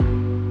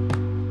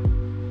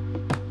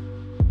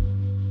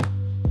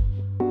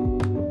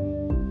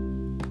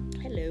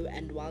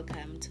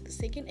to the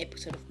second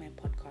episode of my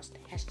podcast,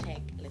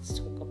 hashtag Let's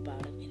Talk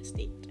About It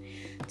Instead.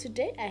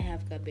 Today I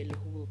have Kabelo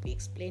who will be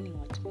explaining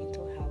what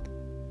mental health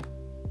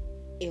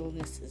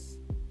illnesses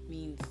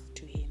means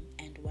to him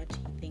and what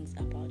he thinks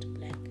about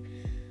Black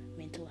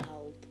mental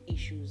health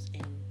issues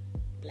in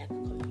Black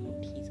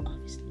communities,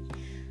 obviously.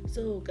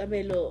 So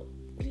Kabelo,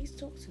 please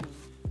talk to me.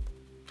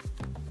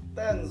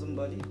 Thanks,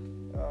 Mbali.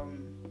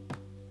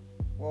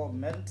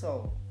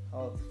 Mental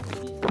health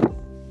for me is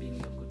being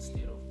in a good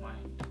state of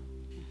mind.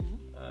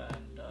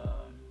 And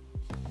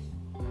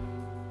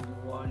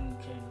one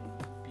can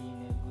be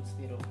in a good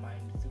state of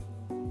mind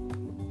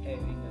through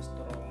having a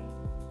strong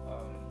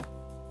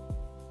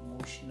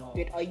emotional.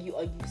 But are you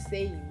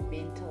saying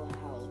mental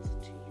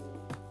health to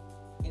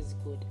you is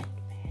good and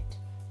bad?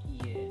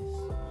 Yes.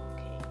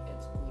 Okay.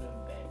 It's good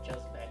and bad,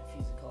 just like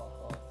physical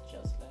health,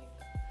 just like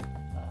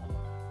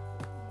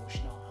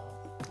emotional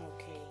health.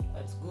 Okay.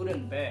 It's good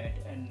and bad,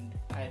 and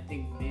I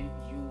think maybe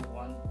you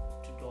want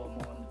to dwell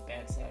more on the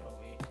bad side of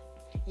it.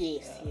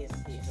 Yes. To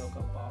talk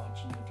about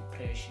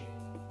depression,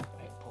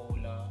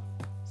 bipolar,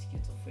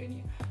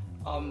 schizophrenia.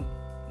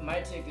 My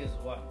take is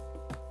one.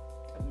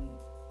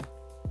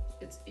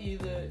 It's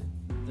either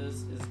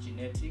this is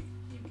genetic,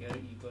 you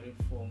got it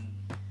from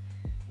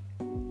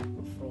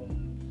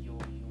your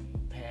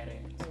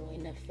parents. Or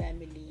in a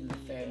family.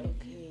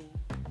 Okay.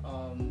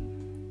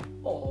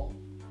 Or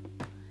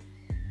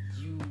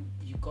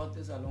you got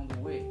this along the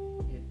way.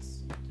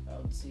 It's, I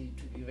would say,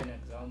 to give an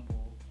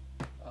example,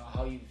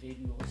 how you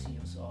value or see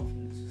yourself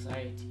in the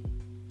society.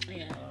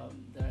 Yeah.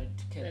 That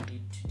can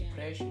lead to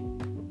depression,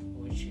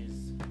 which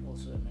is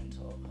also a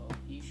mental health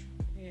issue.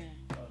 Yeah.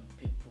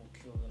 People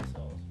kill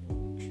themselves.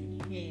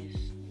 Yes.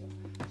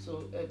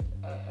 So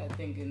I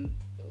think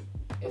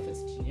if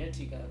it's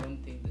genetic, I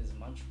don't think there's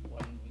much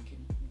we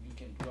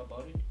can do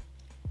about it.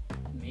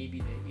 Maybe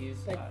there is.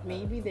 But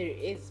maybe there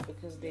is,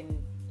 because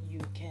then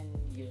you can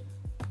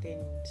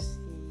then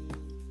see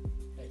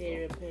a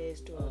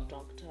therapist or a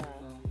doctor.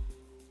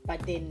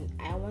 But then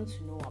I want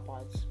to know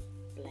about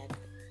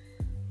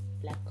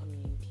black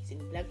communities. In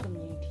Black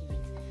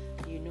communities,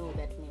 you know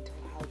that mental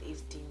health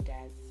is deemed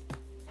as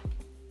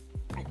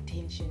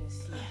attention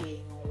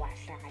seeking, or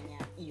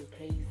you're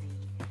crazy,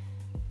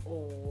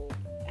 or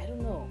I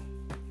don't know,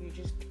 you're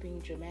just being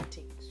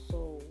dramatic.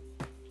 So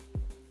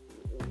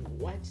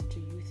what do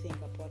you think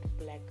about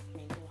Black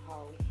mental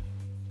health?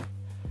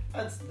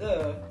 It's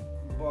there,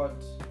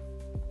 but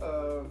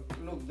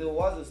look, there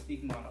was a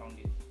stigma around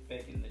it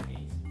back in the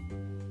days.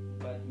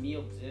 But me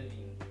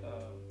observing,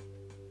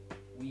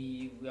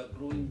 we are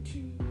growing to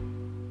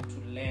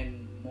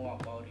learn more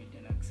about it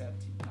and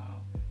accept it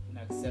now, and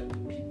accept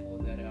people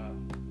that are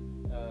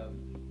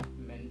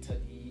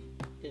mentally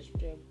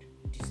disturbed,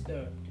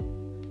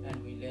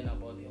 and we learn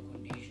about their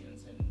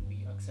conditions and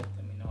we accept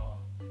them in our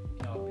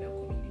Black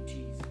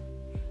communities.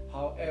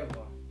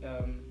 However,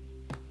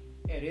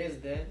 it is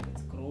there,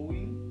 it's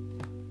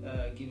growing,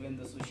 given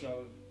the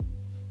social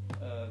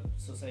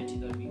society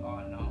that we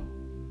are now.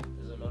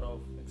 There's a lot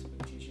of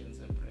expectations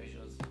and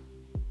pressures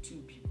to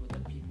people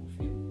that people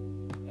feel,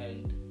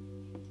 and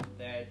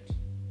that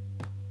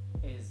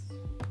is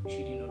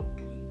actually not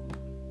doing good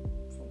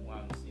from what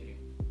I'm saying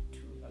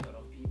to a lot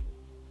of people.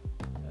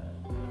 A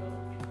lot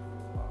of people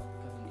are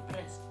becoming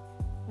depressed.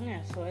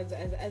 Yeah, so as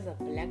a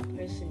Black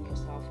person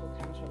yourself who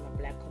comes from a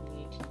Black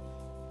community,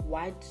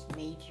 what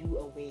made you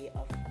aware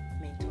of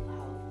mental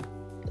health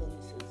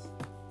illnesses?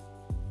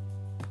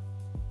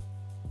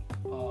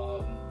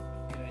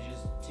 Can I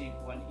just take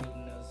one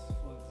illness,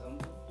 for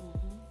example?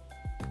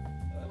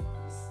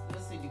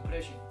 Let's say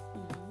depression.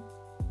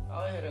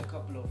 I had a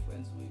couple of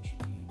friends who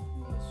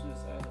were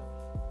suicidal.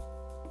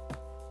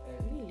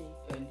 Really?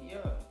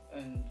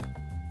 And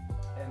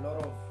a lot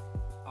of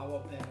our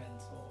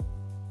parents or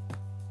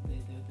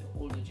the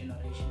older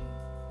generation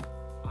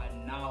are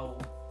now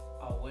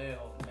aware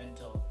of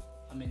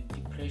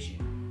depression.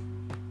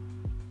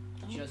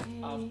 Just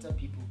after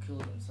people kill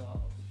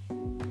themselves.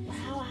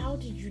 How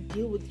did you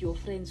deal with your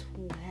friends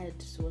who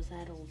had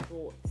suicidal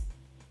thoughts?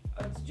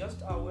 It's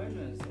just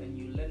awareness, and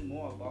you learn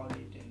more about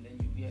it, and then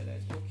you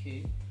realize,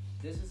 okay,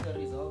 this is a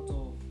result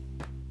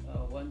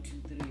of 1,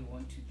 2, 3,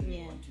 1, 2,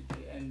 3, 1, 2,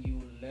 3, and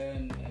you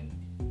learn, and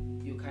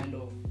you kind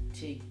of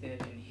take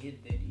that and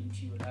hit that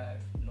into your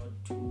life, not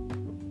to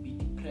be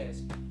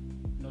depressed,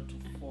 not to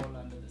fall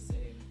under the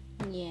same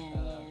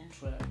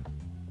trap.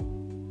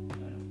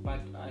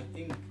 But I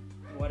think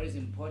what is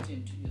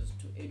important is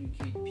to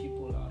educate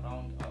people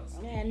around us.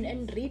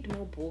 And read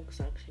more books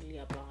actually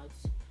about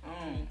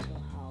mental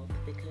health,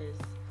 because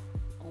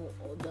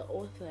the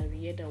author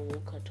Rieda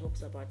Walker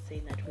talks about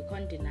saying that we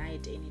can't deny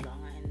it any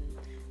longer, and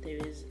there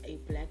is a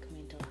Black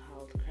mental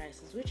health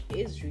crisis, which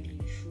is really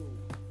true,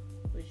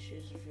 which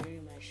is very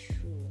much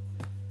true.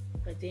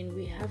 But then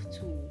we have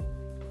to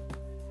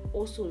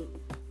also,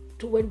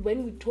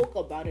 when we talk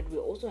about it, we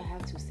also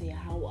have to say,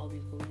 how are we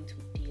going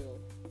to deal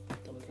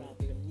with the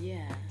problem?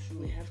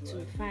 We have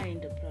to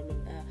find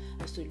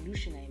a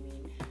solution,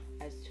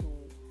 as to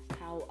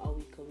how are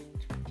we going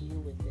to deal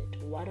with it.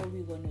 what are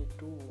we gonna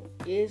do?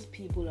 Yes,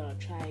 people are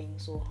trying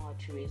so hard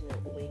to raise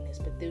awareness,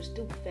 but there's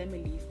still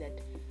families that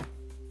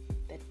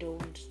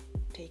don't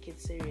take it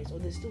serious, or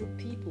there's still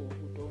people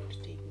who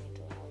don't take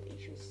mental health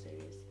issues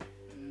serious.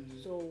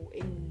 So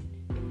in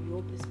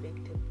your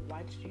perspective,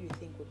 what do you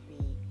think would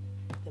be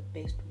the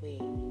best way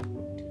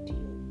to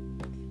deal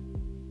with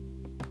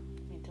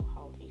mental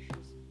health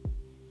issues?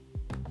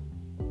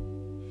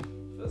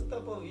 First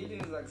step of healing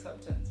is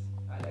acceptance.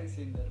 I like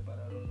saying that, but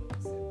I don't know what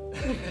to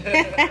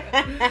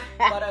say.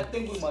 But I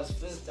think we must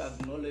first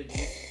acknowledge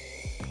it,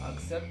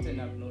 accept and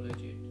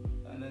acknowledge it.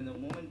 And then the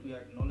moment we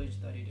acknowledge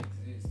that it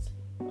exists,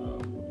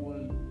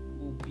 we'll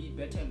be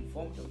better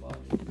informed about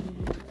it.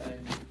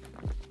 And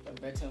a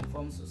better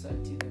informed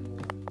society then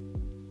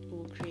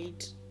will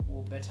create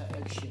better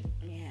action.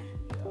 Yeah.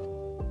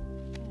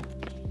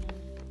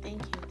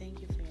 Thank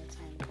you for your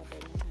time,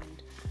 Kabelo,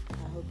 and I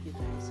hope you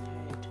guys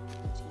heard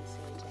what he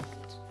said,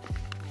 and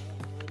I am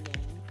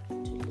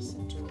willing to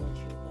listen to what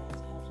you guys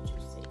have to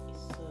say.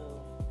 So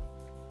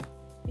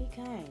be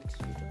kind.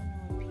 You don't know